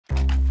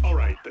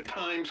The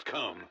time's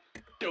come.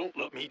 Don't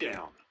let me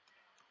down.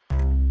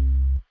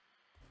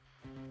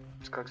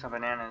 Let's cook some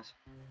bananas.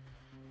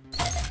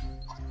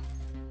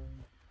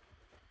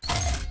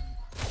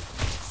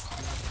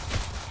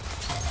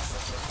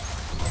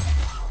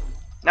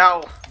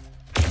 No!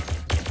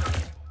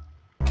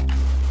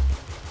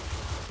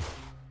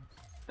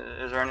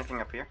 Is there anything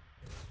up here?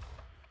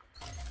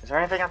 Is there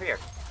anything up here?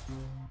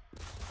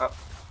 Oh.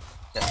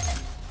 Yes.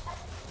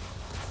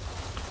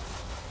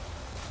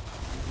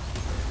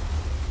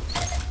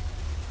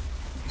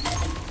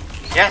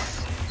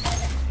 Yes!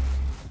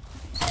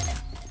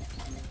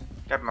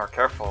 Gotta be more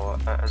careful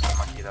as a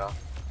monkey though.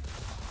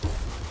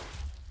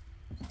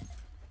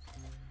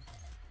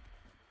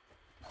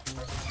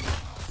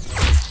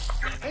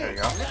 Hey, there you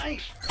go.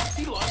 Nice!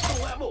 He lost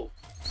the level.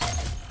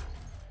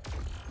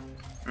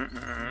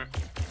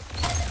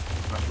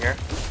 Up here.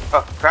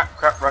 Oh, crap,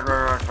 crap,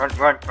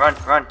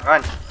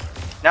 run.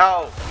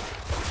 No!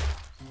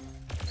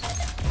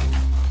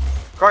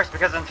 Of course,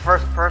 because in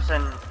first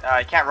person,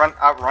 you can't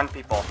outrun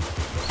people.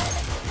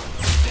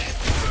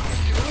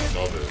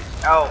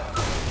 Oh.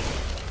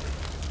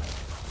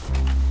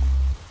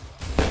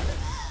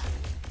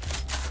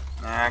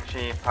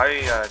 Actually,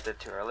 probably did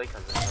too early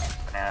because there's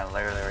a banana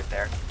literally right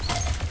there.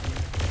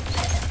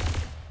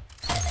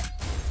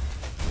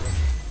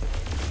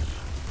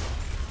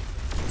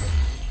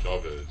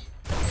 Shove it.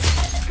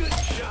 Good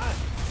shot.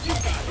 You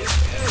got his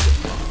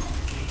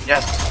head.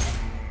 Yes.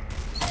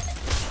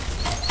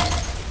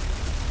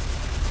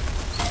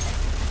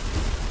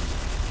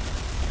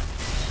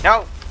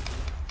 No.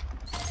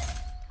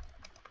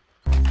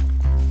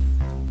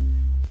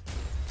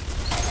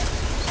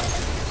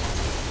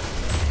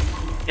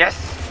 Yes.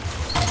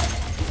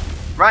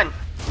 Run.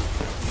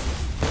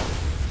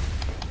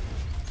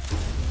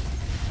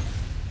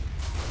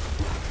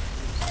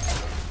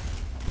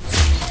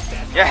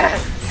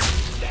 Yes.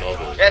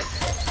 Yes.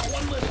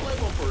 One less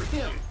level for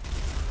him.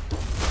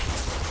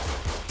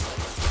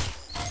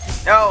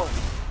 No.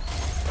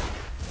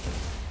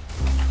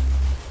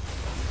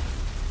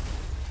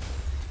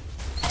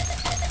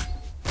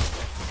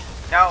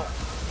 No.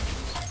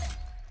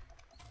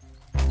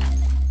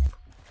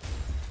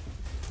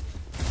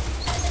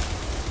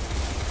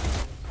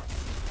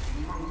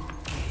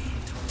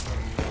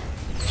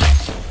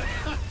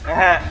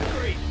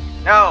 Great.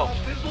 No. Lost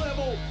his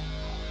level.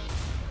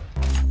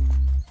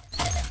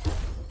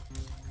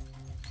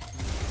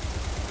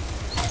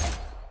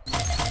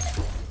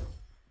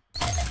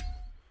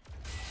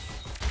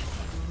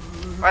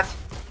 What?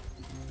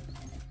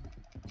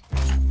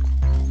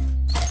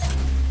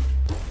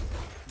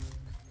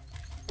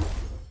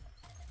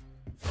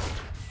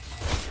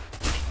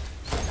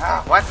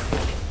 Ah, what?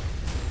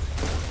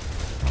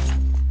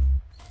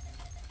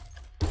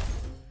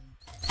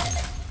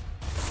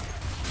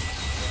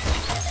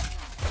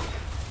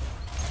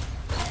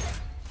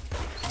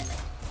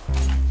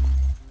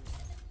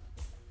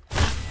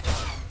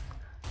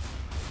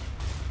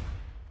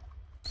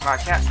 Oh, I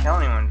can't kill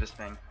anyone with this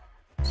thing.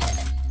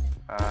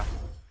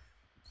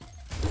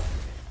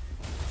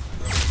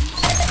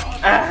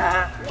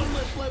 One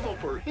less level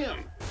for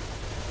him.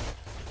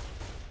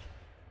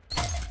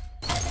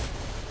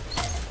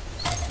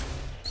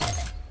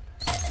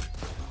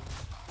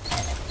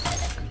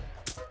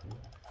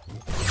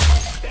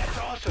 That's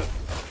awesome.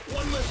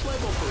 One less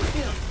level for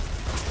him.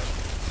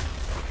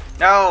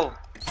 No.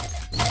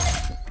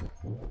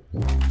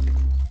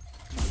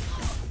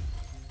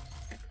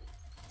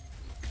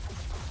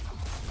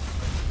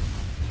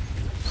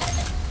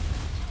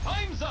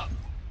 Time's up.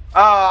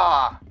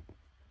 Ah.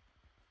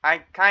 I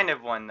kind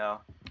of won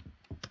though.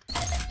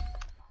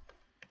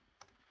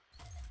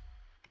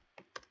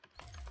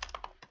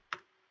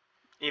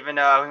 Even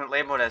though I wasn't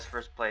labeled as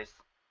first place.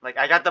 Like,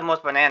 I got the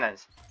most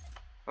bananas.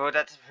 Well,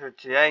 that's for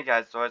today,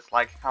 guys. So it's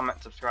like,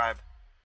 comment, subscribe.